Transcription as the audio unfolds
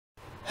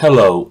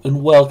Hello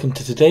and welcome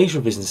to today's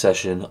revision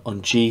session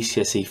on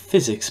GCSE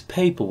Physics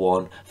Paper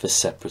 1 for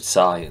Separate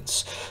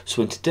Science.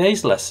 So in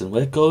today's lesson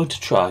we're going to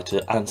try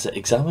to answer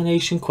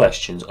examination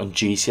questions on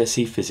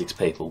GCSE Physics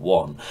Paper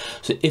 1.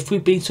 So if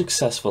we've been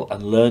successful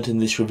and learned in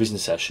this revision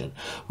session,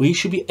 we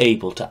should be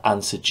able to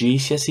answer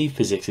GCSE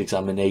Physics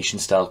examination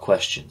style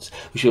questions.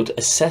 We should be able to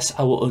assess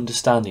our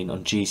understanding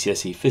on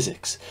GCSE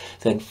Physics.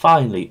 Then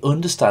finally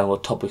understand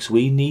what topics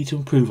we need to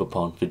improve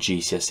upon for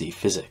GCSE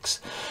Physics.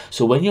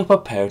 So when you're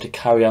preparing to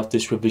carry out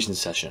this revision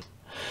session,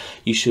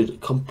 you should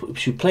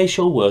place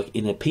your work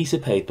in a piece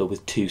of paper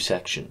with two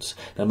sections.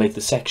 Now make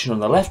the section on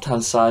the left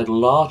hand side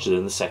larger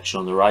than the section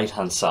on the right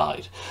hand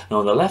side. Now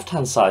on the left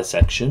hand side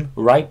section,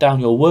 write down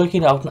your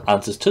working out and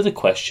answers to the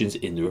questions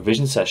in the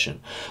revision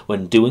session.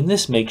 When doing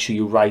this, make sure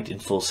you write in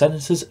full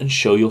sentences and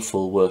show your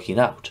full working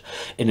out.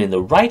 And in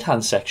the right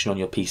hand section on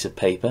your piece of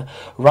paper,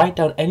 write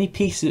down any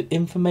piece of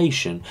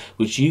information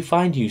which you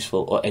find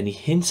useful or any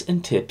hints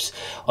and tips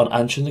on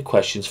answering the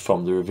questions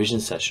from the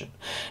revision session.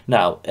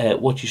 Now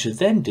what you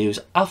should then do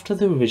is, after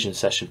the revision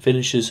session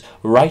finishes,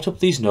 write up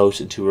these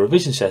notes into a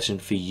revision session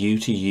for you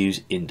to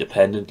use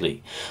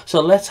independently. So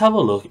let's have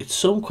a look at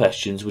some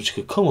questions which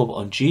could come up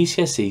on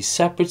GCSE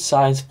Separate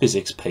Science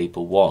Physics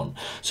Paper 1.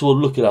 So we'll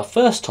look at our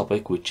first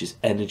topic, which is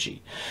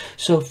energy.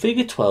 So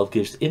figure 12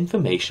 gives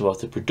information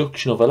about the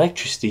production of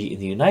electricity in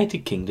the United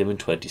Kingdom in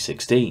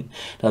 2016.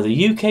 Now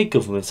the UK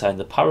government signed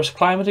the Paris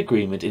Climate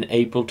Agreement in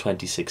April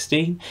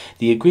 2016.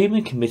 The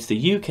agreement commits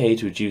the UK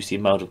to reduce the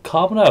amount of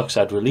carbon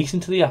dioxide released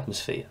into the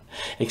atmosphere.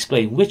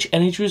 Explain which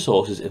energy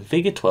resources in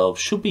figure 12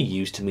 should be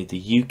used to meet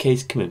the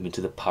UK's commitment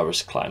to the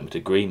Paris Climate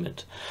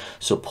Agreement.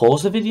 So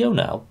pause the video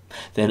now,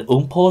 then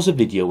unpause the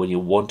video when you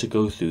want to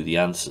go through the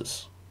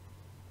answers.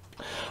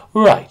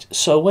 Right,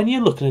 so when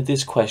you're looking at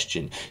this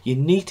question, you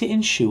need to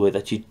ensure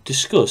that you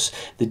discuss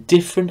the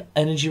different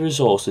energy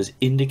resources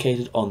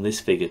indicated on this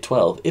figure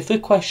 12. If the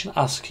question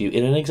asks you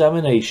in an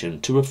examination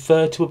to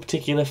refer to a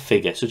particular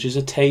figure, such as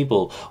a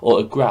table or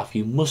a graph,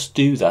 you must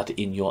do that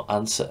in your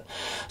answer.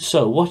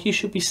 So what you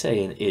should be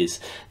saying is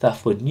that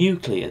for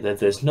nuclear, that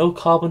there's no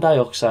carbon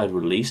dioxide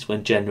released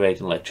when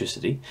generating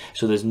electricity,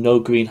 so there's no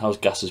greenhouse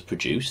gases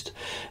produced.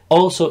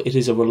 Also, it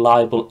is a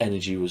reliable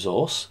energy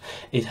resource.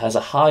 It has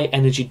a high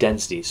energy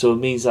density, so it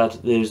means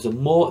that there's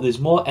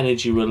more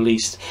energy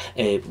released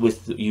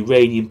with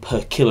uranium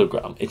per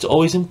kilogram. It's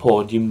always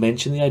important you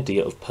mention the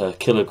idea of per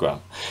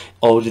kilogram.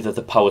 Already that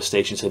the power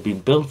stations have been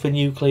built for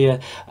nuclear,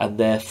 and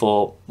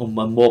therefore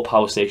more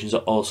power stations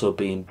are also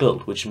being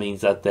built, which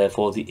means that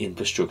therefore the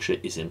infrastructure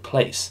is in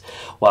place.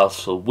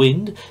 Whilst for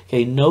wind,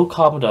 okay, no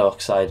carbon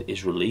dioxide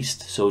is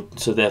released, so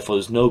therefore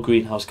there's no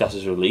greenhouse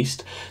gases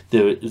released.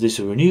 This is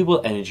a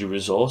renewable energy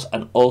resource,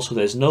 and also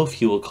there's no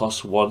fuel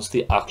costs once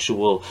the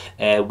actual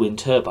wind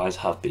turbines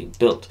have been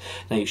built.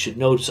 Now you should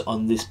notice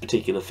on this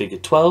particular figure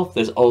 12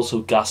 there's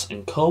also gas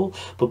and coal,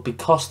 but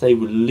because they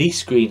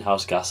release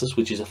greenhouse gases,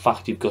 which is a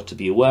fact you've got to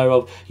be aware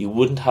of, you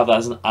wouldn't have that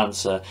as an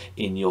answer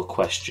in your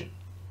question.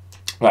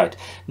 Right,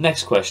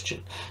 next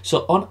question.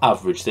 So on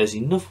average there's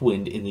enough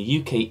wind in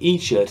the UK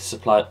each year to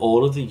supply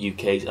all of the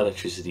UK's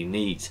electricity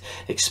needs.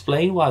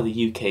 Explain why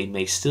the UK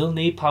may still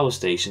need power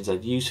stations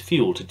that use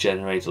fuel to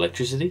generate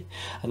electricity.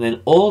 And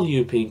then all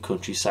European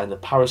countries signed the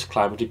Paris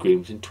Climate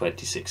Agreement in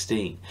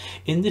 2016.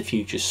 In the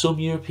future some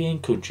European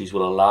countries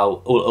will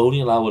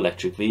only allow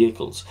electric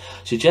vehicles.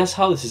 Suggest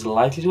how this is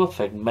likely to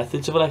affect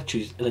methods of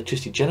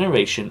electricity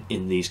generation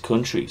in these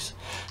countries.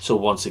 So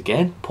once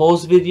again,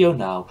 pause the video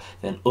now,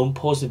 then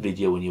unpause the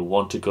video when you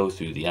want to go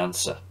through the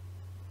answer.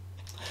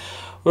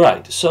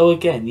 Right, so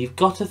again you've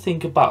got to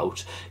think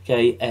about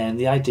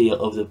the idea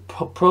of the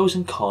pros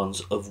and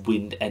cons of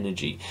wind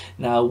energy.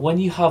 Now when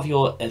you have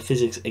your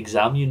physics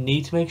exam, you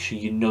need to make sure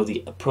you know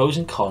the pros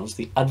and cons,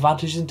 the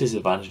advantages and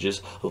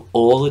disadvantages of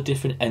all the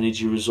different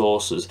energy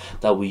resources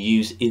that we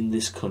use in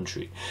this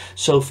country.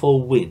 So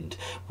for wind,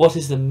 what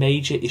is the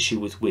major issue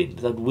with wind?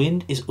 That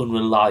wind is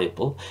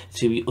unreliable,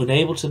 to be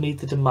unable to meet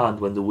the demand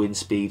when the wind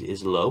speed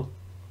is low.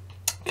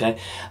 Okay,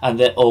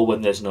 or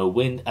when there's no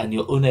wind, and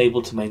you're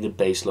unable to maintain the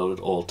base load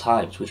at all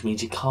times, which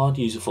means you can't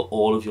use it for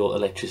all of your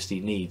electricity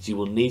needs. You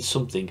will need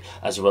something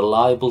as a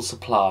reliable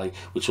supply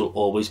which will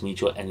always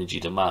meet your energy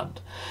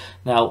demand.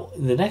 Now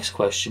in the next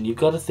question you've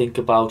got to think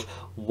about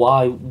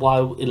why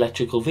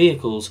electrical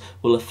vehicles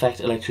will affect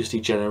electricity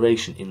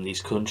generation in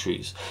these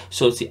countries.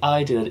 So it's the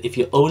idea that if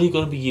you're only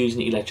going to be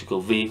using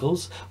electrical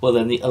vehicles, well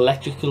then the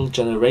electrical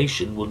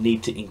generation will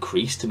need to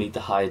increase to meet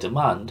the higher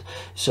demand.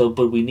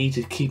 But we need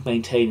to keep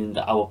maintaining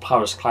our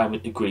Paris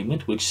Climate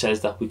Agreement, which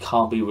says that we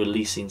can't be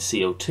releasing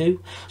CO2,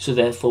 so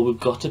therefore we've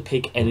got to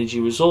pick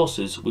energy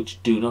resources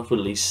which do not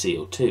release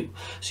CO2.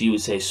 So you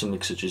would say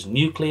something such as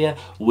nuclear,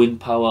 wind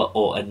power,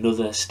 or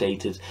another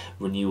stated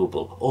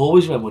renewable.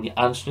 Always remember when you're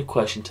answering a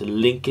question to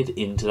link it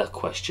into that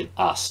question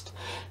asked.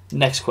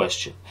 Next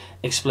question.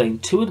 Explain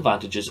two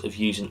advantages of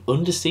using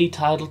undersea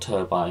tidal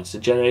turbines to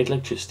generate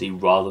electricity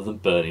rather than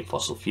burning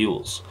fossil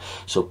fuels.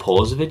 So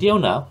pause the video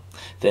now,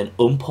 then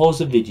unpause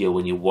the video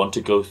when you want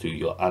to go through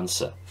your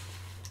answer.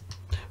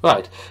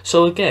 Right,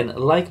 so again,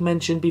 like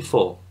mentioned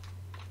before,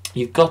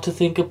 you've got to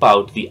think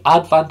about the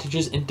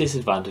advantages and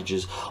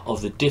disadvantages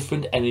of the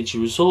different energy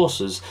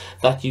resources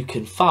that you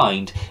can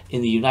find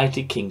in the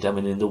United Kingdom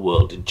and in the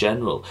world in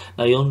general.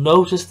 Now you'll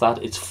notice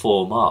that it's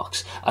 4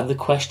 marks and the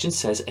question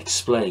says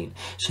explain.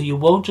 So you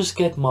won't just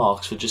get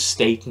marks for just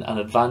stating an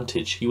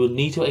advantage, you will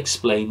need to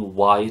explain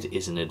why it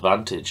is an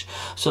advantage.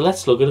 So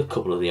let's look at a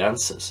couple of the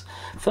answers.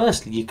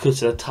 Firstly, you could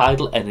say that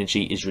tidal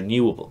energy is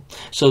renewable.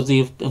 So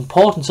the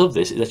importance of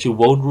this is that you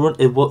won't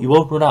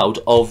run out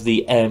of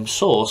the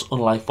source,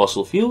 unlike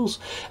fossil fuels.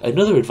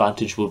 Another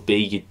advantage would be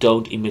you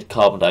don't emit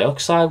carbon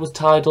dioxide with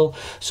tidal,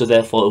 so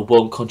therefore it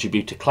won't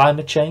contribute to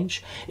climate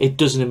change. It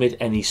doesn't emit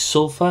any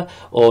sulfur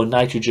or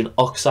nitrogen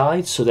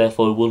oxides, so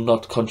therefore it will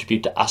not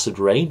contribute to acid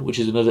rain, which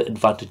is another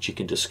advantage you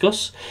can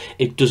discuss.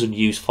 It doesn't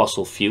use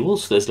fossil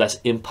fuels, so there's less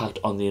impact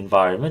on the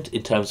environment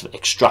in terms of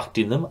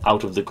extracting them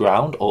out of the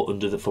ground or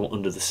from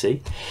under the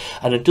sea.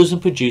 And it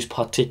doesn't produce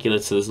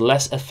particulates, so there's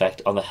less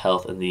effect on the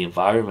health and the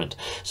environment.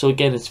 So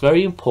again, it's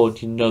very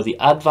important you know the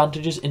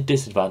advantages and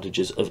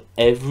disadvantages of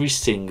every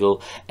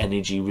single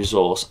energy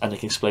resource, and I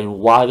can explain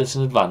why that's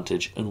an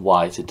advantage and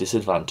why it's a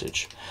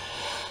disadvantage.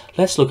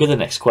 Let's look at the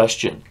next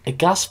question. A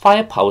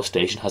gas-fired power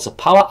station has a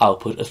power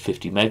output of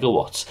 50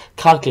 megawatts.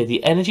 Calculate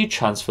the energy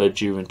transferred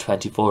during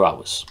 24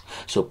 hours.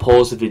 So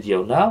pause the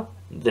video now,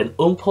 then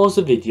unpause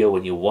the video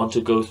when you want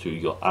to go through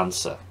your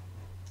answer.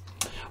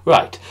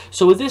 Right,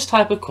 so with this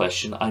type of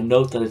question, I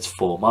note that it's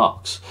 4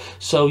 marks.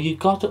 So you've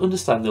got to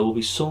understand there will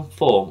be some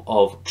form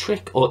of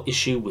trick or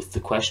issue with the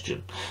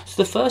question.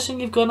 So the first thing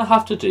you're going to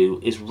have to do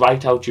is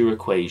write out your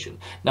equation.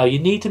 Now you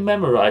need to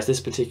memorize this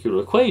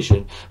particular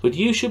equation, but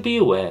you should be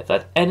aware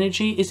that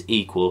energy is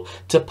equal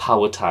to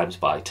power times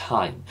by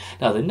time.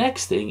 Now the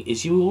next thing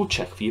is you will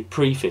check for your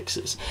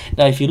prefixes.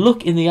 Now if you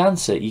look in the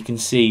answer, you can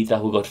see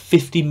that we've got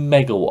 50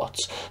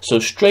 megawatts. So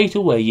straight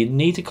away you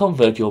need to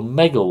convert your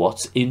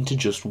megawatts into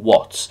just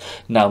watts.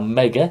 Now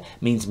mega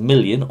means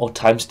million or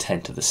times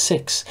 10 to the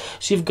 6.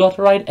 So you've got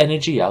to write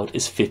energy out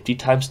as 50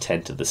 times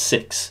 10 to the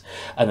 6.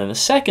 And then the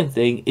second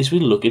thing is we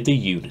look at the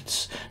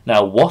units.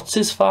 Now watts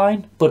is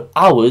fine, but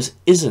hours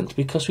isn't,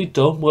 because we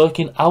don't work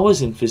in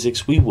hours in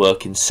physics, we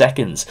work in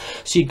seconds.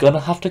 So you're going to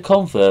have to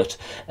convert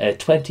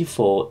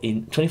 24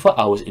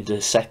 hours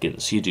into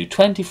seconds. So you do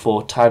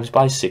 24 times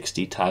by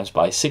 60 times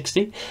by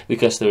 60,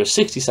 because there are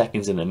 60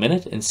 seconds in a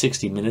minute and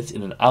 60 minutes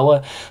in an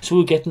hour. So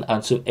we'll get an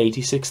answer of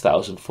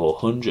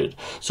 86,400.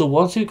 So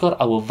once we've got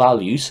our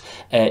values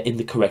in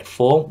the correct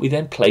form, we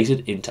then place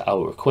it into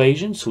our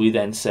equation. So we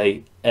then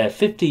say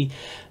 50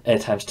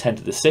 times 10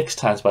 to the 6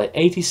 times by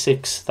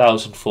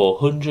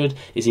 86,400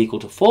 is equal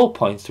to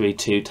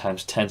 4.32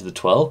 times 10 to the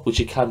 12, which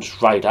you can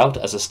just write out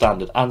as a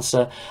standard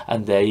answer,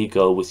 and there you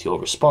go with your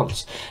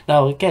response.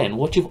 Now again,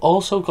 what you've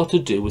also got to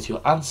do with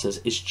your answers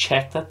is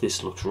check that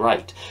this looks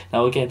right.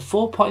 Now again,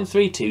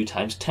 4.32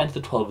 times 10 to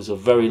the 12 is a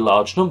very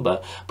large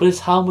number, but it's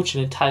how much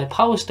an entire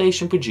power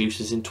station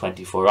produces in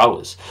 24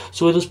 hours.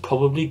 So it is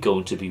probably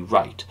going to be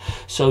right.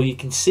 So you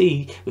can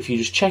see, if you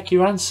just check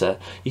your answer,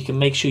 you can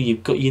make sure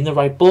you've got you in the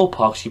right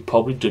ballpark. You've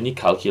probably done your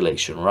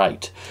calculation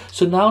right.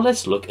 So now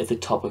let's look at the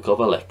topic of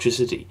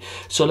electricity.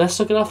 So let's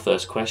look at our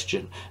first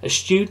question. A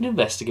student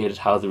investigated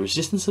how the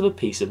resistance of a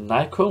piece of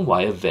nichrome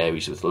wire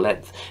varies with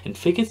length. In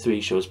figure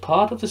 3 shows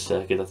part of the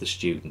circuit that the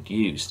student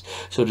used.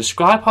 So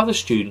describe how the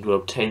student will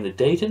obtain the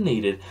data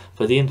needed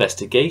for the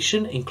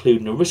investigation,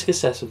 including a risk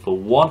assessment for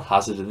one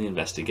hazard in the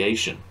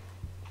investigation.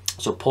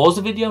 So pause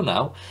the video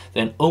now,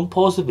 then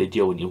unpause the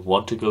video when you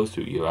want to go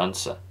through your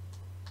answer.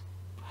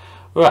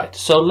 Right,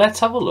 so let's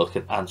have a look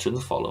at answering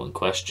the following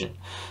question.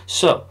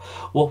 So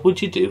what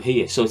would you do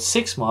here? So it's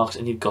 6 marks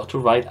and you've got to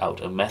write out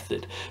a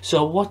method.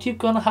 So what you're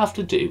going to have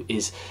to do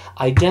is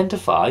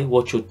identify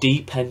what your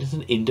dependent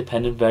and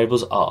independent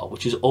variables are,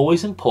 which is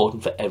always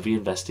important for every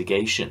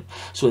investigation.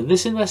 So in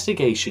this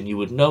investigation you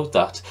would note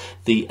that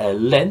the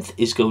length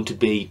is going to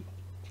be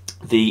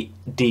the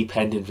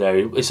independent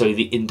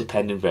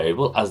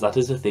variable, as that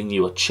is the thing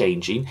you are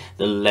changing,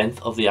 the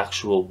length of the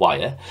actual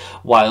wire,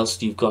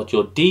 whilst you've got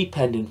your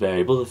dependent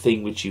variable, the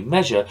thing which you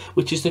measure,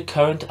 which is the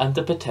current and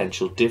the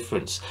potential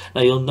difference.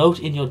 Now you'll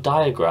note in your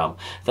diagram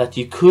that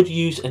you could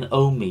use an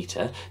ohm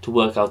meter to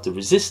work out the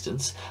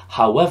resistance.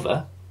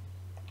 However,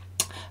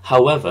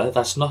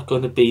 that's not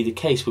going to be the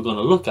case we're going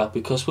to look at,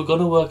 because we're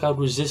going to work out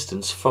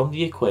resistance from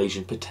the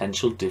equation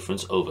potential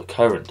difference over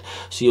current.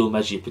 So you'll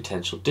measure your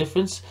potential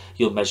difference,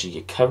 you'll measure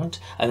your current,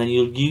 and then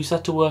you'll use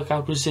that to work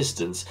out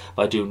resistance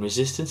by doing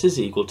resistance is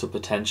equal to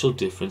potential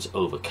difference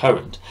over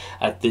current.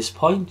 At this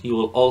point, you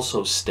will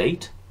also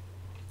state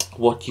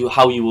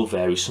how you will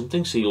vary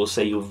something. So you'll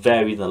say you'll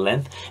vary the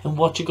length and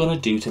what you're going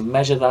to do to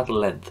measure that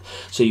length.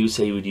 So you would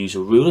say you would use a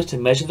ruler to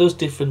measure those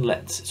different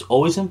lengths. It's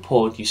always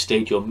important you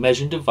state your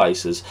measuring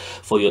devices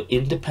for your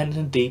independent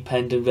and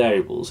dependent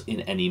variables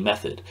in any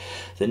method.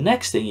 The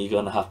next thing you're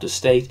going to have to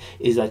state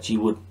is that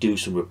you would do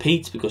some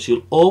repeats, because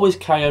you'll always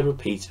carry out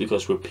repeats,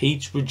 because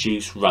repeats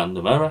reduce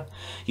random error.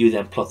 You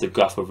then plot the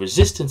graph of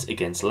resistance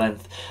against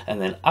length,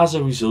 and then as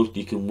a result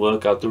you can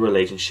work out the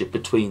relationship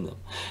between them.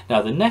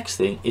 Now the next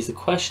thing is the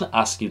question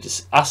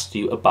question asks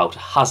you about a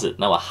hazard.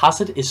 Now, a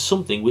hazard is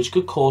something which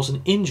could cause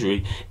an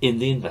injury in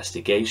the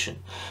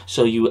investigation.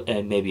 So you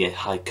maybe a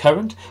high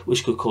current,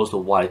 which could cause the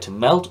wire to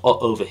melt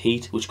or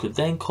overheat, which could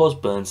then cause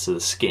burns to the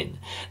skin.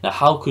 Now,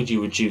 how could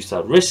you reduce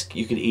that risk?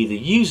 You could either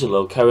use a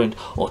low current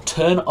or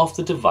turn off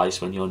the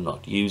device when you're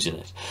not using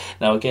it.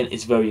 Now, again,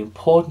 it's very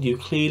important you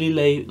clearly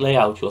lay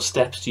out your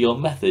steps to your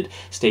method,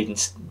 stating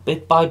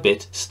bit by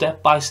bit,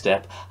 step by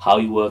step, how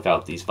you work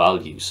out these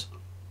values.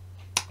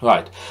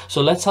 Right,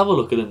 so let's have a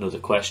look at another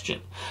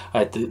question.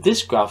 Right,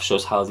 this graph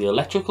shows how the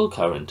electrical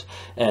current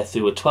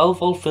through a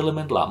 12-volt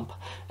filament lamp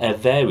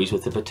varies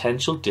with the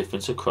potential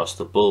difference across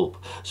the bulb.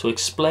 So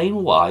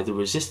explain why the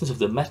resistance of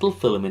the metal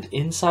filament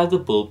inside the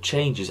bulb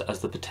changes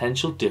as the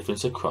potential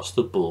difference across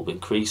the bulb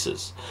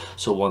increases.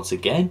 So once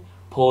again,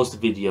 pause the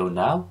video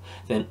now,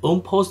 then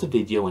unpause the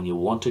video when you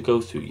want to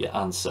go through your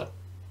answer.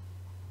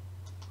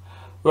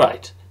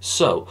 Right,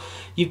 so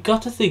you've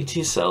got to think to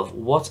yourself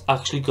what's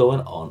actually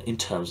going on in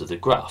terms of the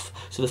graph.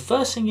 So the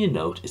first thing you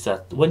note is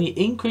that when you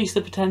increase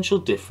the potential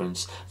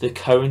difference, the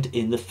current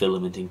in the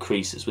filament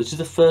increases, which is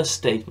the first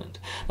statement.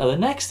 Now the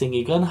next thing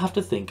you're going to have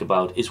to think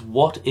about is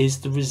what is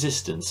the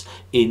resistance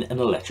in an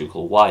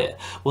electrical wire.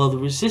 Well, the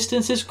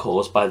resistance is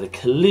caused by the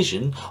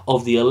collision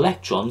of the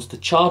electrons, the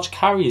charge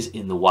carriers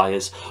in the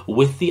wires,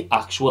 with the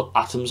actual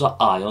atoms or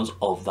ions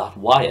of that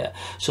wire.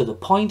 So the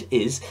point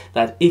is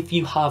that if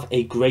you have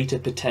a greater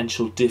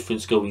potential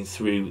difference going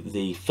through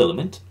the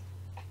filament,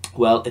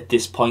 well, at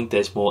this point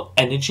there's more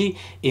energy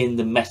in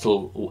the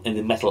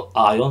metal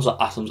ions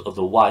or atoms of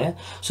the wire,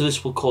 so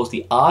this will cause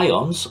the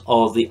ions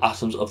or the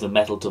atoms of the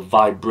metal to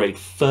vibrate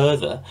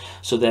further,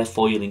 so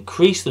therefore you'll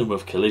increase the number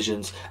of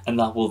collisions, and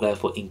that will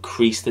therefore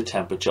increase the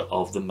temperature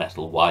of the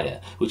metal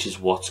wire, which is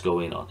what's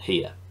going on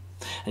here.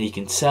 And you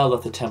can tell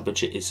that the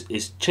temperature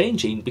is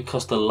changing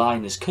because the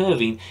line is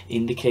curving,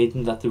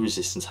 indicating that the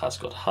resistance has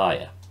got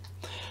higher.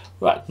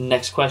 Right,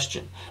 next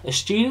question. A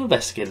student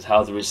investigated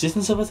how the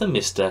resistance of a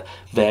thermistor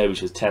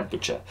varies with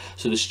temperature.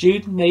 So the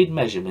student made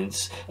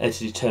measurements to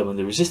determine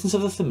the resistance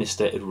of the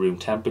thermistor at room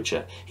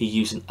temperature. He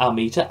used an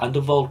ammeter and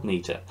a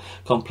voltmeter.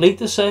 Complete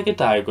the circuit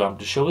diagram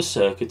to show a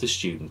circuit the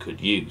student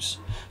could use.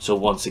 So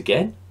once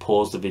again,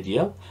 pause the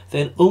video,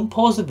 then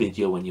unpause the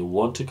video when you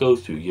want to go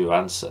through your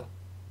answer.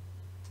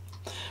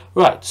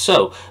 Right,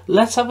 so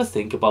let's have a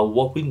think about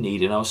what we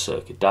need in our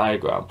circuit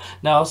diagram.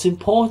 Now, it's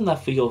important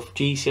that for your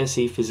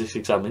GCSE physics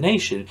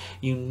examination,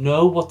 you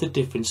know what the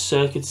different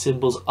circuit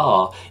symbols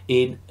are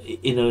in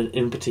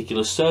a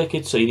particular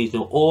circuit, so you need to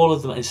know all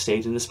of them and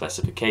state in the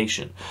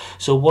specification.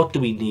 So what do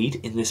we need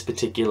in this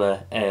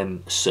particular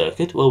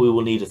circuit? Well, we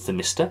will need a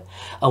thermistor,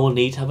 and we'll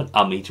need to have an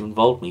ammeter and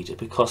voltmeter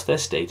because they're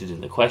stated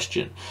in the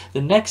question. The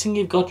next thing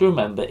you've got to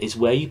remember is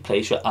where you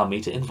place your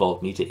ammeter and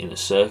voltmeter in a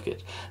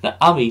circuit. Now,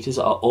 ammeters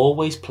are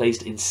always placed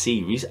in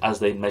series as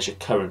they measure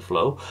current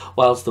flow,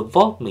 whilst the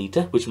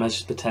voltmeter, which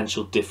measures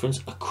potential difference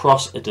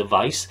across a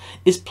device,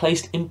 is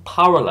placed in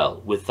parallel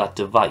with that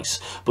device.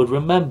 But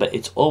remember,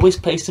 it's always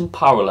placed in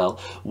parallel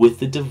with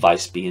the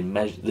device being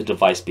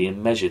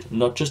measured,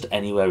 not just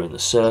anywhere in the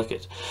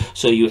circuit.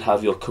 So you would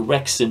have your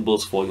correct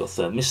symbols for your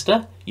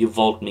thermistor, your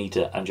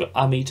voltmeter and your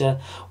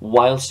ammeter,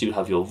 whilst you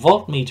have your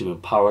voltmeter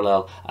in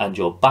parallel and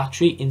your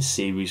battery in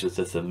series with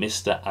the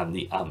thermistor and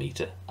the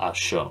ammeter as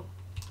shown.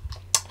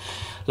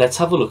 Let's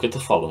have a look at the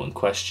following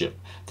question.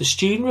 The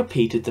student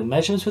repeated the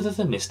measurements with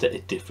the thermistor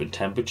at different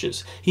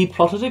temperatures. He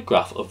plotted a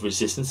graph of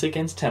resistance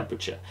against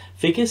temperature.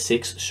 Figure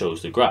 6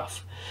 shows the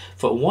graph.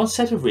 For one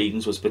set of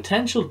readings was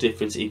potential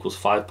difference equals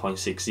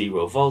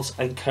 5.60 volts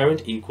and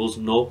current equals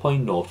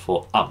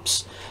 0.04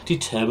 amps.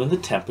 Determine the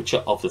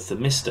temperature of the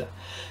thermistor.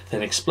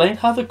 Then explain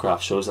how the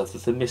graph shows that the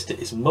thermistor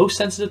is most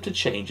sensitive to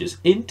changes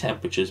in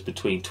temperatures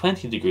between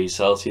 20 degrees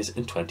Celsius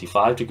and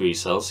 25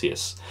 degrees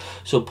Celsius.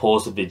 So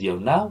pause the video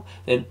now,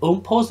 then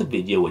unpause the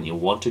video when you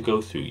want to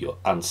go through your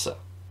answer.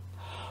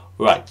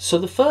 Right, so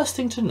the first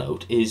thing to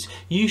note is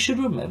you should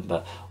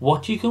remember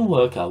what you can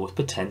work out with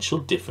potential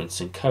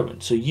difference in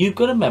current. So you've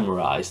got to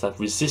memorize that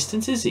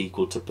resistance is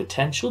equal to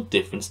potential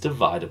difference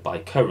divided by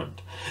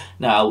current.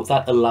 Now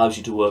that allows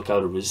you to work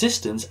out a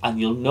resistance, and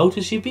you'll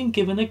notice you've been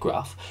given a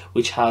graph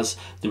which has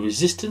the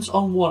resistance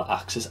on one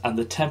axis and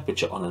the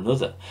temperature on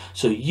another.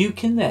 So you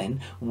can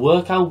then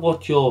work out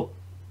what your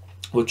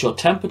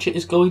temperature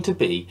is going to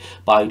be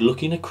by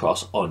looking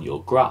across on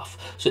your graph.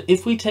 So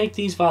if we take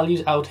these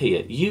values out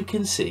here, you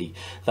can see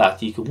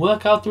that you can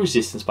work out the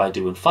resistance by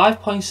doing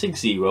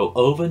 5.60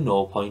 over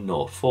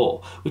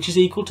 0.04, which is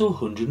equal to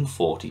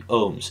 140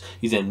 ohms.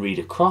 You then read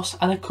across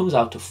and it comes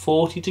out to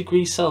 40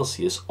 degrees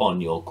Celsius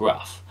on your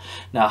graph.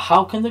 Now,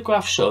 how can the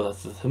graph show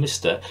that the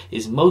thermistor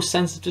is most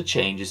sensitive to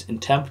changes in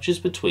temperatures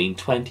between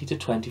 20 to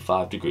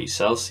 25 degrees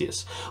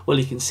Celsius? Well,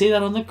 you can see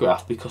that on the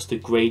graph because the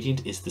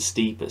gradient is the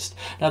steepest.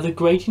 Now, the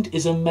gradient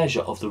is a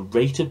measure of the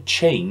rate of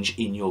change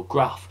in your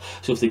graph.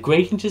 So if the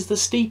gradient is the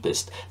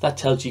steepest, that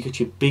tells you get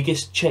your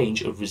biggest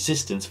change of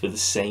resistance for the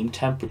same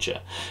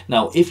temperature.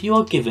 Now, if you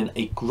are given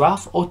a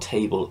graph or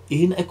table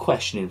in a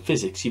question in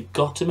physics, you've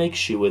got to make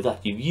sure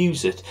that you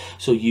use it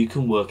so you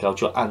can work out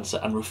your answer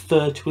and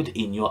refer to it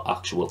in your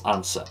actual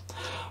answer.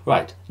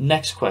 Right,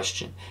 next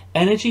question.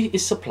 Energy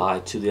is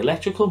supplied to the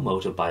electrical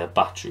motor by a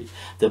battery.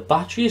 The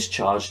battery is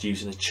charged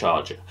using a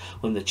charger.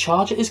 When the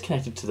charger is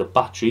connected to the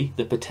battery,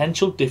 the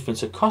potential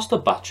difference across the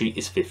battery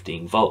is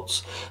 15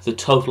 volts. The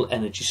total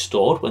energy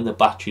stored when the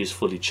battery is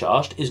fully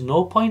charged is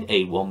 0.81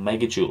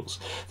 megajoules.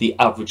 The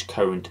average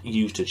current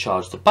used to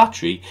charge the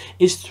battery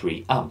is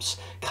 3 amps.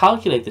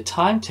 Calculate the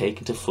time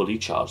taken to fully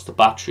charge the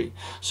battery.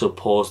 So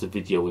pause the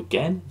video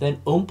again,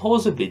 then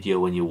unpause the video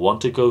when you want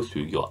to go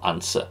through your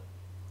answer.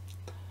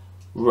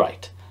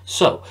 Right,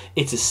 so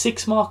it's a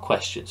 6-mark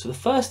question, so the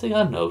first thing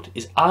I note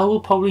is I will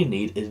probably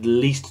need at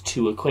least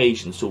 2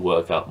 equations to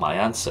work out my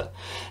answer.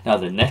 Now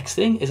the next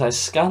thing is I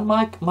scan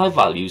my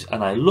values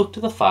and I look to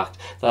the fact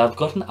that I've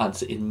got an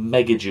answer in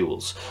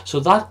megajoules, so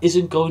that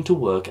isn't going to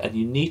work, and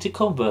you need to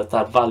convert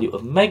that value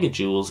of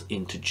megajoules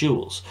into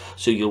joules.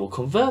 So you will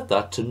convert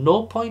that to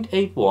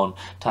 0.81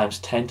 times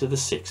 10 to the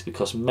 6,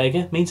 because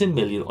mega means a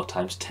million, or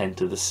times 10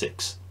 to the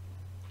 6.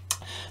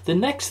 The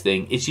next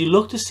thing is you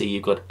look to see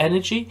you've got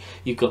energy,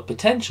 you've got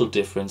potential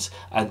difference,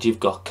 and you've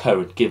got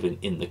current given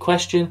in the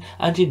question,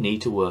 and you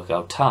need to work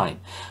out time.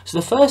 So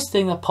the first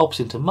thing that pops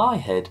into my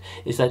head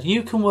is that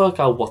you can work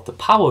out what the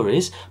power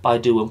is by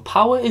doing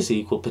power is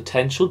equal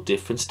potential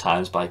difference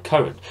times by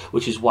current,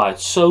 which is why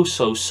it's so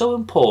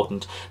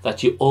important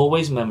that you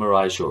always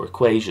memorize your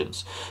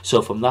equations.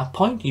 So from that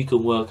point you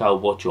can work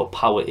out what your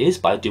power is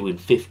by doing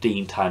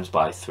 15 times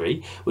by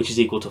 3, which is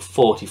equal to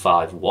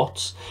 45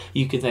 watts.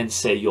 You can then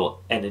say your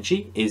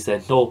energy is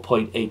then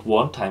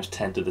 0.81 times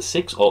 10 to the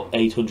 6, or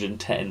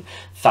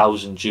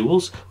 810,000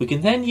 joules. We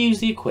can then use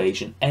the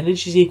equation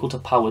energy is equal to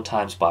power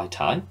times by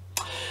time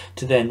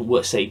to then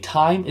say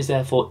time is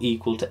therefore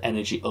equal to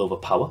energy over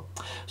power.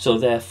 So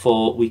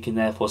therefore we can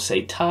therefore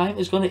say time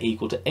is going to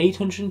equal to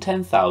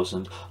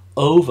 810,000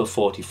 over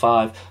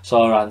 45,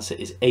 so our answer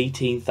is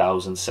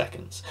 18,000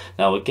 seconds.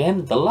 Now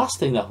again, the last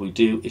thing that we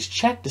do is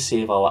check to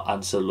see if our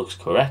answer looks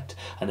correct,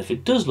 and if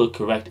it does look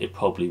correct, it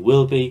probably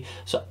will be.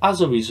 So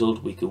as a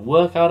result, we can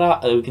work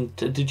out we can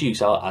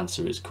deduce our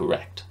answer is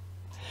correct.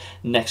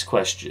 Next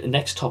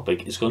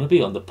topic is going to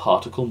be on the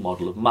particle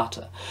model of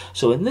matter.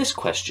 So in this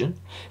question,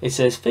 it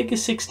says figure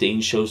 16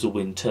 shows the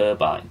wind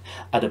turbine.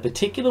 At a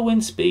particular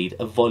wind speed,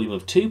 a volume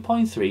of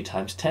 2.3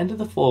 times 10 to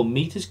the 4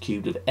 meters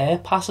cubed of air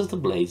passes the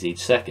blades each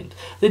second.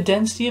 The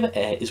density of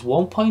air is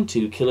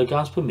 1.2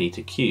 kilograms per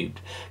meter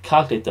cubed.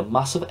 Calculate the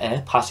mass of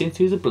air passing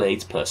through the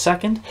blades per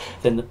second.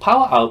 Then the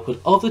power output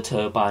of the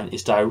turbine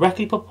is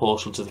directly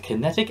proportional to the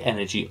kinetic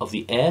energy of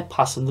the air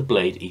passing the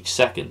blade each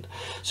second.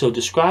 So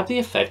describe the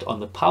effect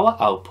on the power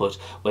output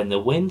when the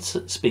wind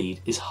speed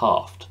is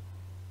halved.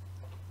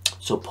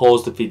 So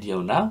pause the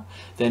video now,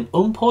 then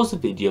unpause the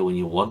video when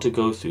you want to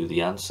go through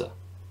the answer.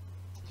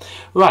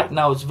 Right,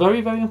 now it's very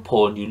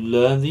important you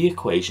learn the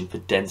equation for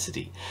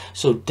density.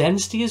 So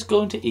density is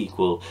going to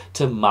equal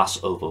to mass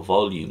over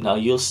volume. Now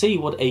you'll see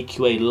what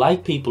AQA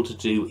like people to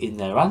do in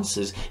their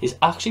answers is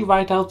actually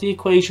write out the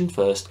equation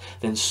first,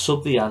 then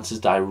sub the answers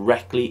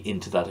directly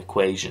into that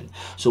equation.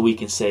 So we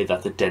can say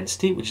that the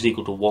density, which is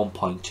equal to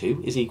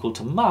 1.2, is equal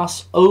to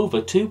mass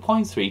over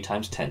 2.3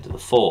 times 10 to the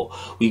 4.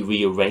 We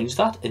rearrange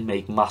that and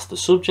make mass the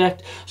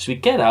subject, so we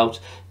get out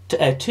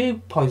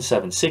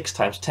 2.76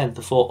 times 10 to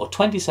the 4, or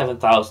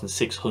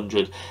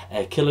 27,600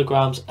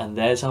 kilograms, and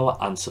there's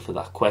our answer for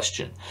that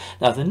question.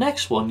 Now the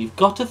next one, you've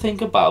got to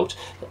think about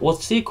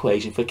what's the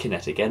equation for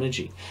kinetic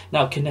energy.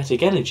 Now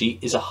kinetic energy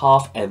is a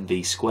half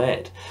mv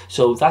squared,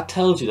 so that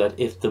tells you that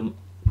if the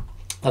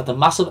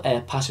mass of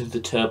air passing through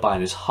the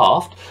turbine is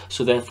halved,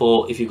 so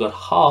therefore if you've got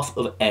half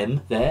of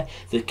m there,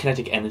 the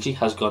kinetic energy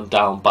has gone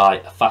down by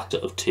a factor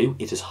of 2,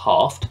 it is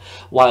halved,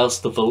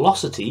 whilst the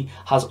velocity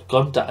has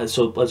gone down,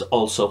 so it's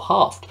also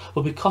halved.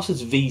 But because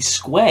it's v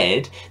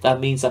squared, that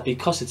means that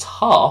because it's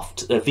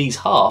halved, v's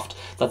halved,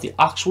 that the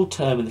actual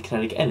term in the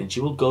kinetic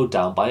energy will go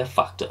down by a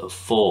factor of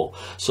 4.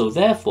 So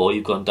therefore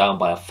you've gone down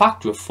by a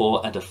factor of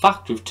 4 and a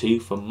factor of 2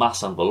 for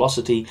mass and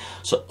velocity,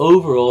 so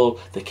overall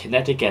the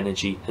kinetic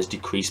energy has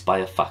decreased by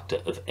a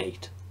factor of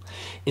 8.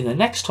 In the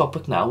next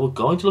topic now, we're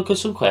going to look at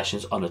some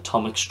questions on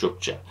atomic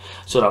structure.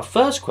 So in our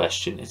first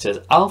question, it says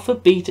alpha,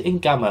 beta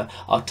and gamma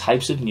are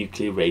types of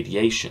nuclear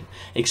radiation.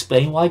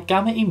 Explain why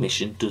gamma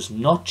emission does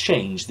not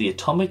change the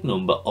atomic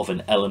number of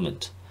an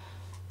element.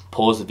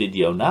 Pause the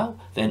video now,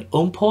 then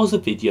unpause the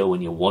video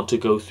when you want to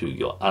go through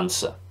your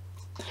answer.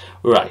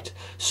 Right,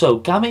 so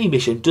gamma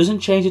emission doesn't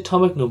change the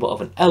atomic number of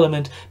an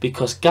element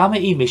because gamma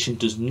emission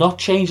does not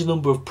change the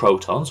number of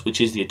protons, which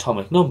is the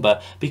atomic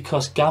number,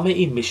 because gamma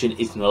emission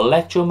is an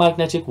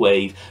electromagnetic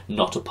wave,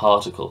 not a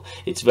particle.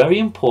 It's very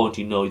important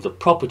you know the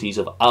properties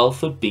of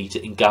alpha,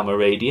 beta and gamma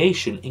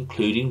radiation,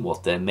 including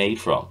what they're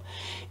made from.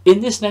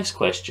 In this next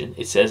question,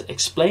 it says,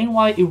 explain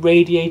why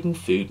irradiating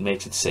food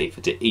makes it safer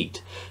to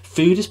eat.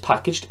 Food is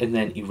packaged and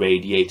then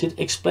irradiated.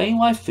 Explain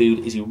why food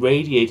is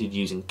irradiated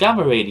using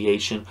gamma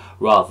radiation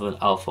rather than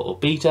alpha or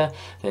beta.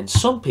 Then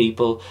some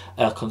people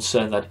are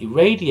concerned that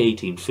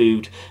irradiated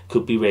food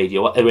could be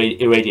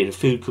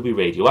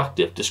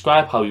radioactive.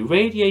 Describe how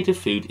irradiated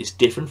food is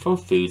different from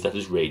food that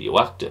is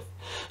radioactive.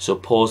 So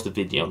pause the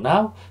video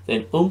now,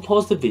 then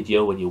unpause the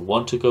video when you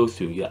want to go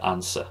through your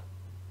answer.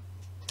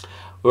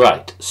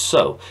 Right,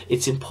 so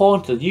it's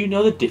important that you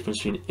know the difference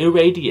between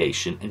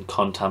irradiation and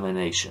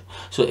contamination.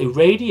 So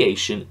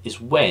irradiation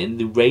is when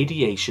the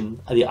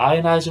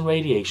ionizing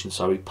radiation,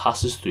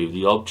 passes through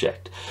the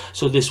object.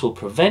 So this will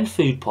prevent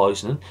food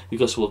poisoning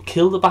because it will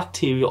kill the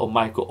bacteria or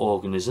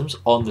microorganisms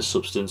on the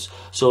substance,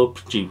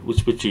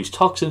 which produce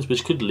toxins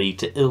which could lead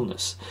to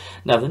illness.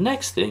 Now the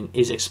next thing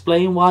is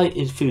explain why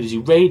food is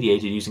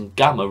irradiated using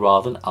gamma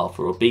rather than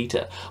alpha or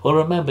beta. Well,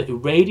 remember,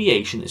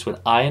 irradiation is when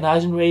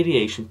ionizing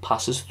radiation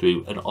passes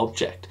through an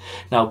object.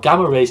 Now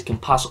gamma rays can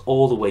pass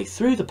all the way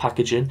through the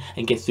packaging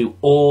and get through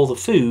all the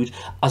food,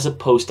 as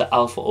opposed to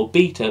alpha or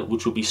beta,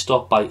 which will be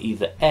stopped by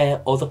either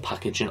air or the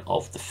packaging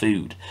of the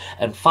food.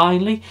 And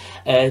finally,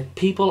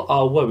 people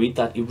are worried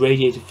that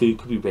irradiated food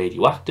could be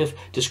radioactive.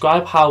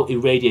 Describe how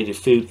irradiated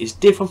food is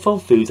different from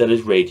food that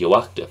is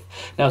radioactive.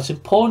 Now it's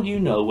important you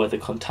know whether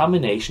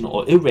contamination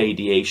or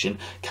irradiation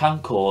can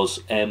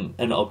cause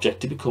an object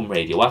to become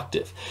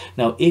radioactive.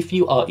 Now if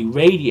you are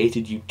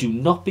irradiated, you do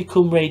not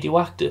become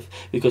radioactive,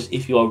 because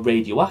if you are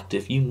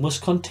radioactive, you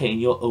must contain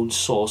your own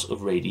source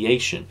of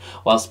radiation,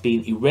 whilst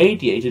being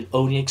irradiated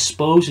only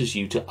exposes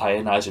you to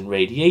ionizing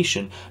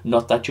radiation,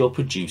 not that you're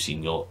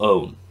producing your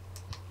own.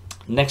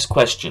 Next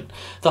question.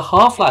 The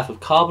half-life of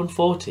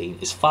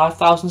carbon-14 is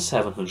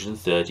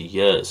 5,730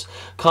 years.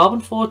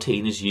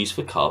 Carbon-14 is used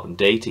for carbon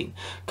dating.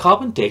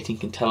 Carbon dating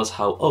can tell us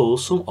how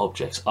old some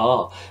objects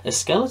are. A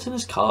skeleton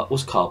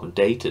was carbon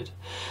dated.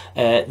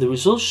 The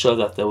results show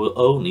that there were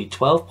only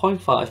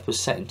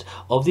 12.5%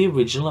 of the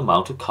original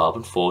amount of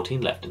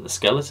carbon-14 left in the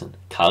skeleton.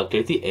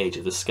 Calculate the age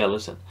of the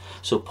skeleton.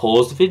 So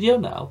pause the video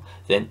now,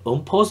 then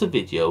unpause the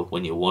video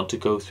when you want to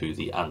go through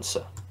the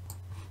answer.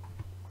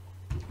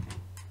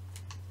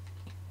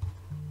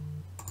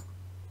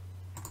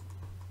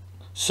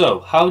 So,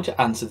 how would you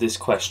answer this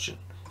question?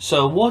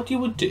 So what you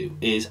would do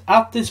is,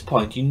 at this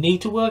point, you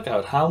need to work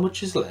out how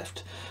much is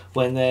left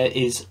when there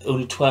is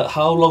only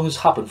how long has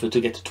happened for it to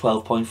get to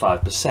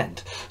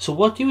 12.5%. So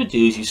what you would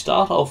do is you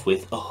start off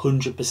with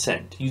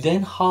 100%. You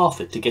then half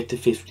it to get to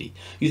 50.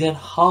 You then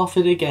half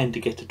it again to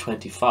get to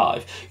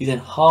 25. You then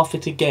half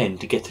it again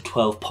to get to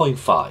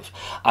 12.5.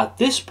 At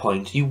this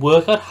point, you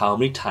work out how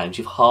many times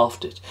you've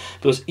halved it,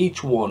 because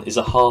each one is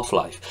a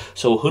half-life.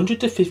 So 100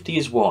 to 50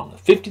 is 1,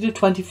 50 to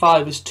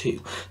 25 is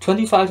 2,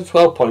 25 to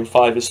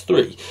 12.5 is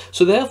 3.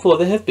 So therefore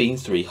there have been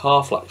 3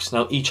 half-lives.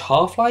 Now each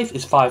half-life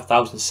is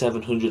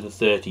 5,730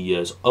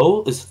 years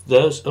old.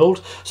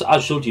 So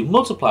as usual, you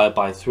multiply it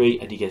by 3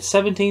 and you get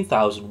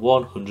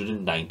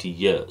 17,190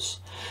 years.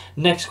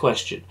 Next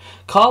question.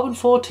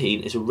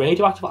 Carbon-14 is a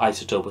radioactive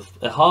isotope with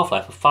a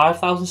half-life of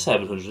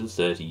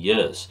 5,730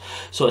 years.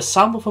 So a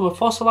sample from a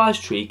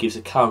fossilized tree gives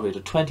a count rate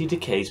of 20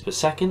 decays per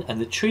second, and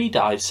the tree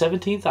died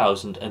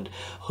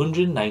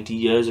 17,190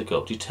 years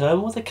ago.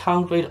 Determine what the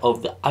count rate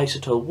of the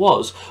isotope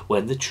was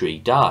when the tree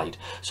died.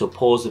 So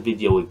pause the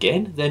video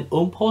again, then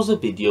unpause the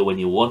video when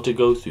you want to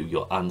go through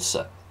your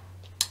answer.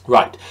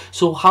 Right,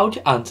 so how do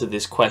you answer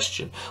this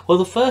question? Well,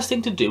 the first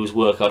thing to do is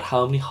work out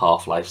how many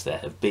half-lives there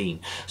have been.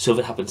 So if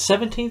it happened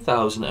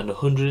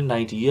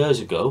 17,190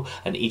 years ago,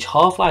 and each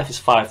half-life is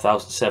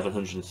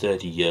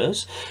 5,730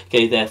 years,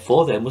 okay,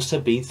 therefore there must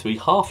have been 3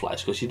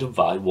 half-lives, because you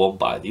divide one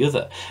by the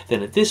other.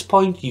 Then at this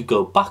point you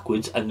go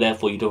backwards, and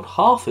therefore you don't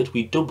half it,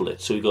 we double it.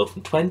 So we go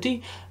from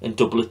 20 and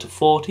double it to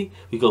 40,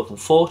 we go from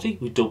 40,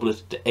 we double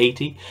it to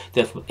 80,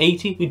 then from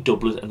 80 we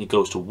double it and it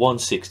goes to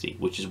 160,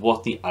 which is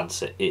what the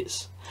answer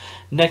is.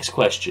 Next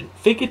question.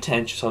 Figure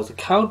 10 shows how the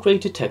count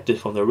rate detected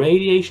from the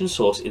radiation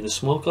source in the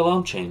smoke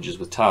alarm changes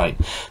with time.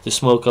 The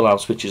smoke alarm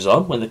switches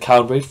on when the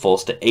count rate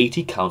falls to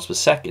 80 counts per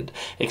second.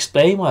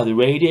 Explain why the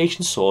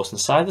radiation source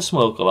inside the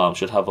smoke alarm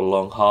should have a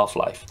long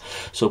half-life.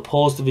 So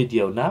pause the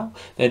video now,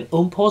 then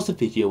unpause the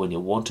video when you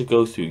want to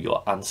go through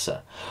your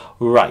answer.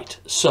 Right,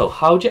 so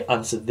how do you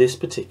answer this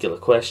particular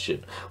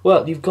question?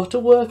 Well, you've got to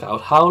work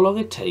out how long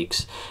it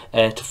takes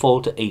to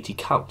fall to 80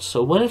 counts.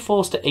 So when it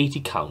falls to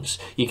 80 counts,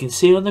 you can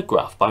see on the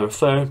graph by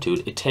referring to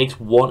it, it takes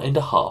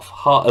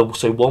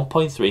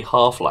 1.3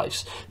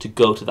 half-lives to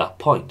go to that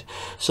point.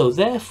 So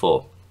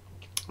therefore,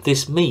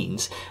 this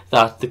means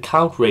that the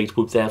count rate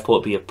would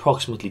therefore be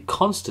approximately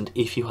constant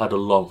if you had a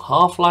long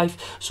half-life,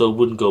 so it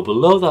wouldn't go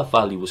below that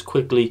value as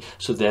quickly,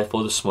 so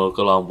therefore the smoke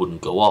alarm wouldn't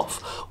go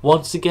off.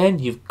 Once again,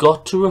 you've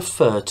got to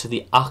refer to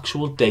the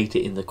actual data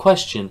in the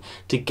question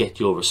to get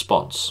your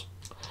response.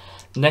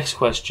 Next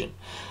question.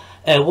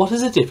 What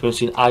is the difference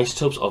between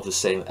isotopes of the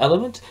same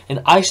element?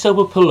 An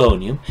isotope of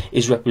polonium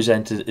is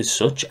represented as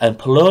such, and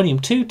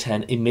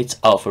polonium-210 emits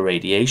alpha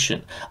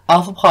radiation.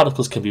 Alpha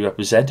particles can be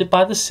represented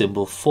by the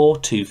symbol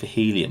 4,2 for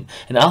helium.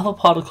 An alpha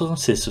particle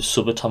consists of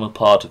subatomic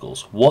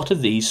particles. What are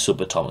these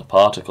subatomic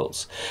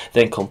particles?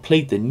 Then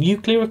complete the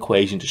nuclear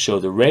equation to show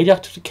the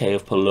radioactive decay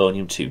of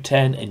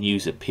polonium-210 and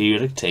use a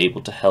periodic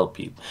table to help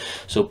you.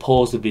 So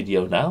pause the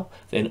video now,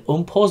 then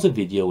unpause the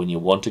video when you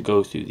want to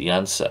go through the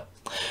answer.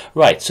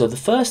 Right, so the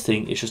first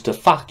thing is just a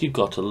fact you've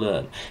got to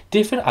learn.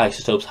 Different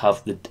isotopes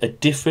have a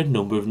different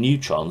number of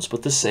neutrons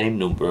but the same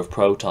number of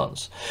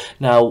protons.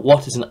 Now,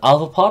 what is an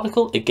alpha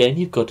particle? Again,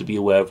 you've got to be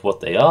aware of what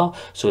they are.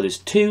 So there's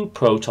 2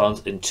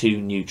 protons and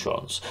 2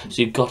 neutrons.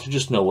 So you've got to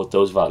just know what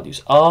those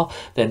values are.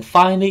 Then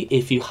finally,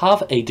 if you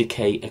have a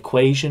decay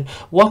equation,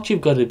 what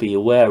you've got to be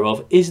aware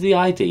of is the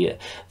idea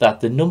that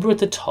the number at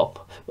the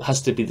top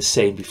has to be the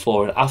same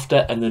before and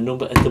after, and the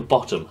number at the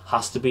bottom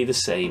has to be the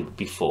same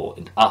before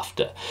and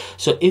after.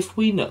 So if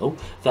we know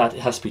that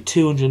it has to be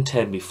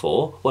 210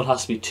 before, well, it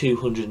has to be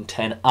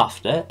 210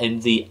 after,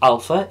 and the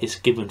alpha is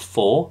given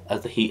 4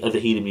 as the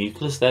helium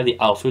nucleus there, the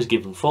alpha is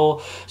given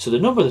 4, so the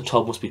number at the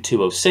top must be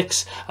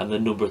 206, and the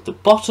number at the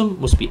bottom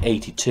must be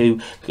 82,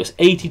 because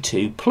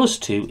 82 plus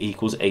 2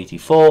 equals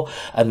 84,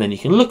 and then you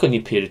can look on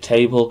your periodic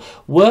table,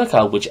 work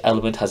out which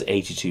element has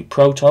 82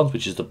 protons,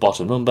 which is the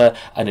bottom number,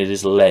 and it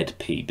is lead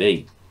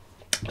Pb.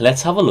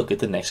 Let's have a look at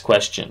the next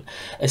question.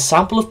 A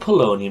sample of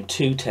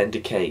polonium-210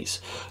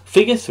 decays.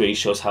 Figure 3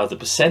 shows how the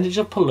percentage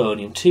of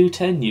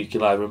polonium-210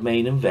 nuclei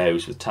remain and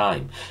varies with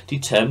time.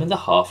 Determine the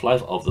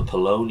half-life of the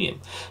polonium.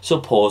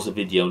 So pause the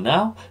video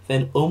now,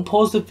 then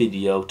unpause the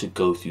video to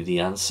go through the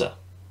answer.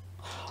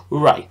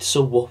 Right,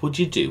 so what would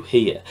you do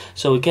here?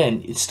 So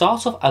again, it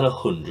starts off at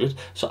 100,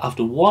 so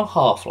after one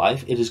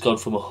half-life it has gone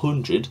from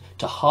 100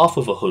 to half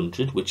of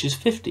 100, which is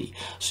 50.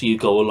 So you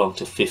go along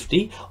to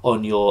 50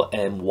 on your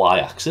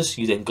y-axis,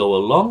 you then go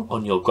along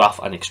on your graph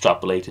and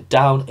extrapolate it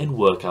down and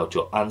work out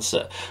your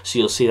answer. So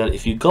you'll see that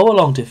if you go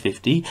along to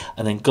 50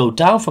 and then go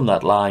down from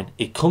that line,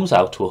 it comes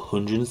out to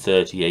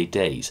 138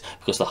 days,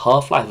 because the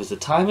half-life is the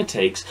time it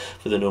takes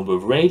for the number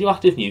of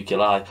radioactive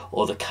nuclei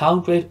or the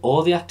count rate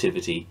or the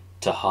activity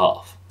to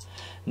half.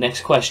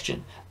 Next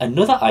question.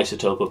 Another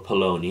isotope of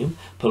polonium,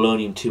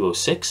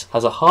 polonium-206,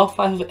 has a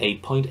half-life of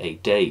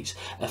 8.8 days.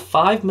 A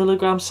 5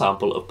 mg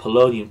sample of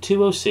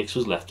polonium-206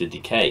 was left to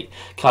decay.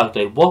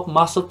 Calculate what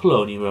mass of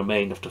polonium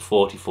remained after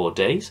 44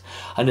 days.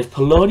 And if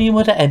polonium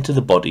were to enter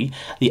the body,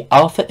 the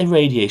alpha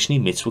irradiation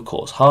emits will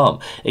cause harm.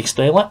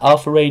 Explain why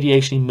alpha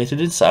radiation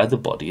emitted inside the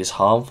body is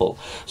harmful.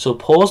 So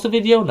pause the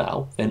video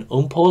now, then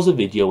unpause the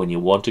video when you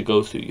want to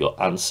go through your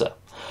answer.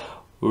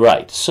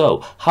 Right,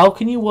 so how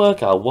can you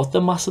work out what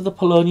the mass of the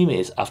polonium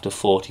is after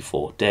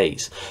 44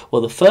 days?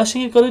 Well, the first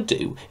thing you've got to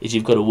do is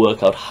you've got to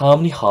work out how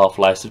many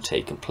half-lives have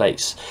taken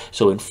place.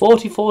 So in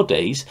 44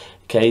 days,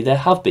 okay, there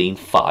have been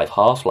 5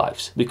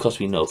 half-lives, because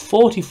we know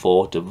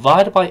 44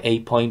 divided by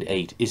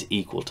 8.8 is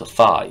equal to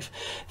 5.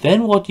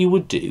 Then what you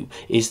would do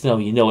is,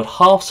 you know it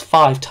halves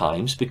 5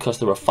 times because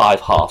there are 5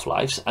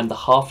 half-lives, and the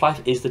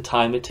half-life is the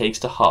time it takes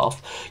to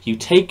half. You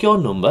take your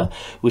number,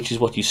 which is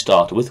what you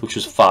started with, which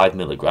was 5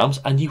 milligrams,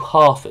 and you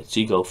half it. So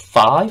you go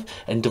 5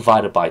 and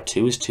divided by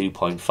 2 is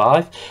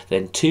 2.5,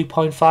 then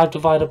 2.5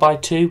 divided by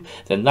 2,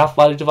 then that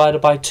value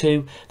divided by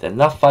 2, then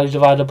that value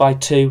divided by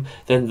 2,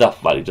 then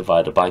that value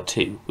divided by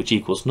 2, which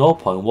equals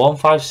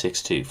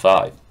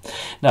 0.15625.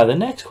 Now the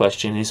next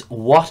question is,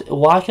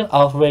 why can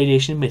alpha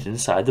radiation emitted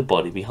inside the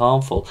body be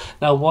harmful?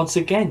 Now once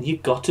again,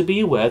 you've got to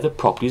be aware of the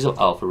properties of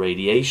alpha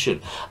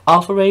radiation.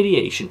 Alpha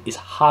radiation is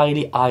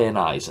highly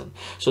ionizing,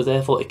 so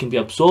therefore it can be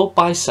absorbed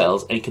by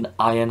cells and it can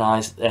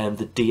ionize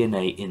the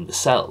DNA in the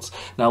cells.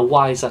 Now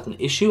why is that an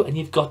issue? And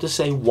you've got to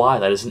say why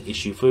that is an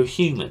issue for a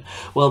human.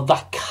 Well,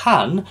 that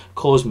can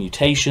cause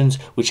mutations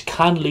which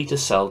can lead to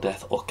cell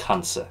death or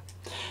cancer.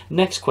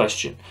 Next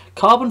question.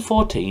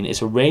 Carbon-14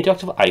 is a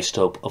radioactive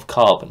isotope of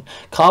carbon.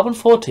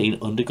 Carbon-14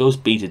 undergoes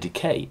beta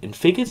decay, and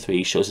figure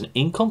 3 shows an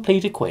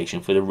incomplete equation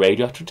for the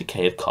radioactive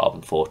decay of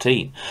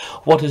carbon-14.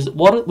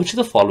 Which of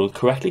the following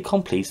correctly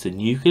completes the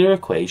nuclear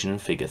equation in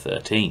figure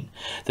 13?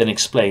 Then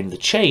explain the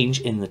change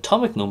in the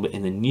atomic number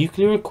in the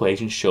nuclear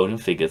equation shown in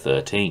figure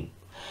 13.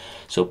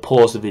 So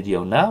pause the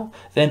video now,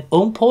 then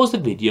unpause the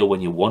video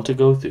when you want to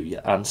go through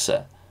your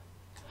answer.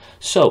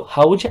 So,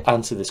 how would you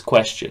answer this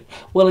question?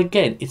 Well,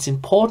 again, it's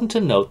important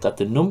to note that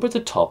the number at the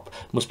top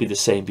must be the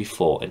same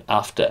before and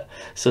after.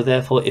 So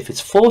therefore, if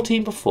it's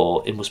 14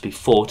 before, it must be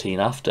 14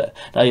 after.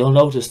 Now you'll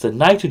notice the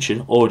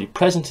nitrogen already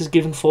present is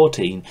given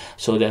 14,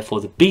 so therefore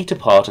the beta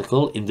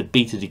particle in the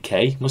beta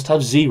decay must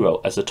have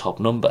 0 as the top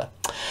number.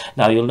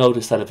 Now you'll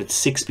notice that if it's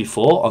 6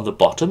 before on the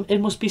bottom,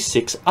 it must be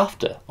 6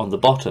 after on the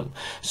bottom.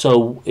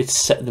 So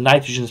the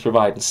nitrogen is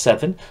providing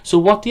 7. So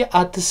what do you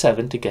add to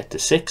 7 to get to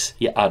 6?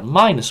 You add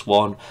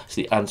 -1, so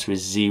the answer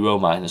is 0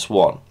 minus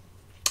 1.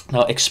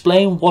 Now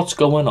explain what's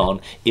going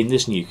on in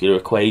this nuclear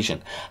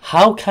equation.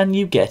 How can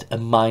you get a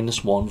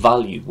 -1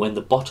 value when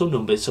the bottom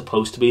number is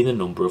supposed to be the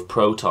number of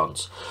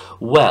protons?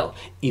 Well,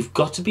 you've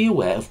got to be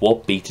aware of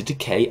what beta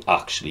decay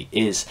actually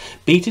is.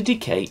 Beta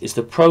decay is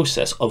the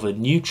process of a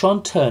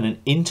neutron turning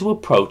into a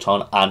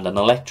proton and an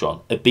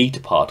electron, a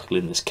beta particle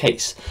in this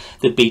case.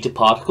 The beta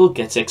particle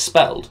gets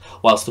expelled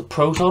whilst the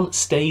proton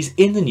stays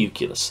in the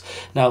nucleus.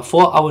 Now,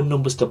 for our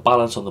numbers to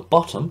balance on the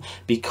bottom,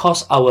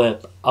 because our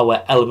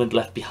element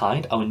left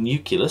behind, our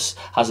nucleus,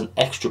 has an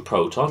extra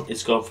proton,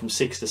 it's gone from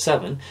 6 to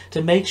 7,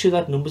 to make sure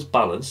that number's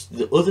balanced,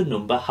 the other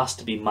number has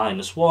to be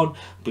 -1,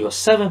 because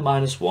 7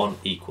 minus 1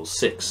 equals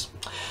 6.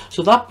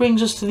 So that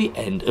brings us to the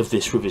end of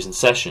this revision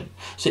session.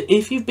 So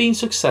if you've been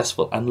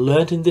successful and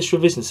learned in this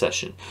revision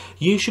session,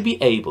 you should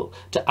be able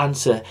to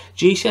answer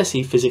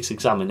GCSE Physics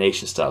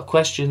examination style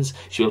questions,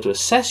 you should be able to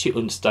assess your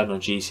understanding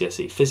on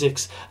GCSE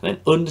Physics, and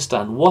then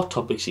understand what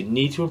topics you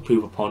need to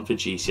improve upon for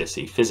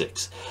GCSE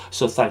Physics.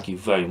 So thank you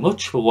very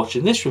much for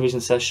watching this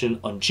revision session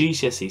on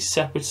GCSE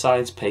Separate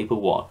Science Paper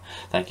 1.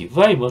 Thank you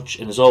very much,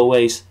 and as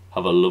always,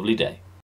 have a lovely day.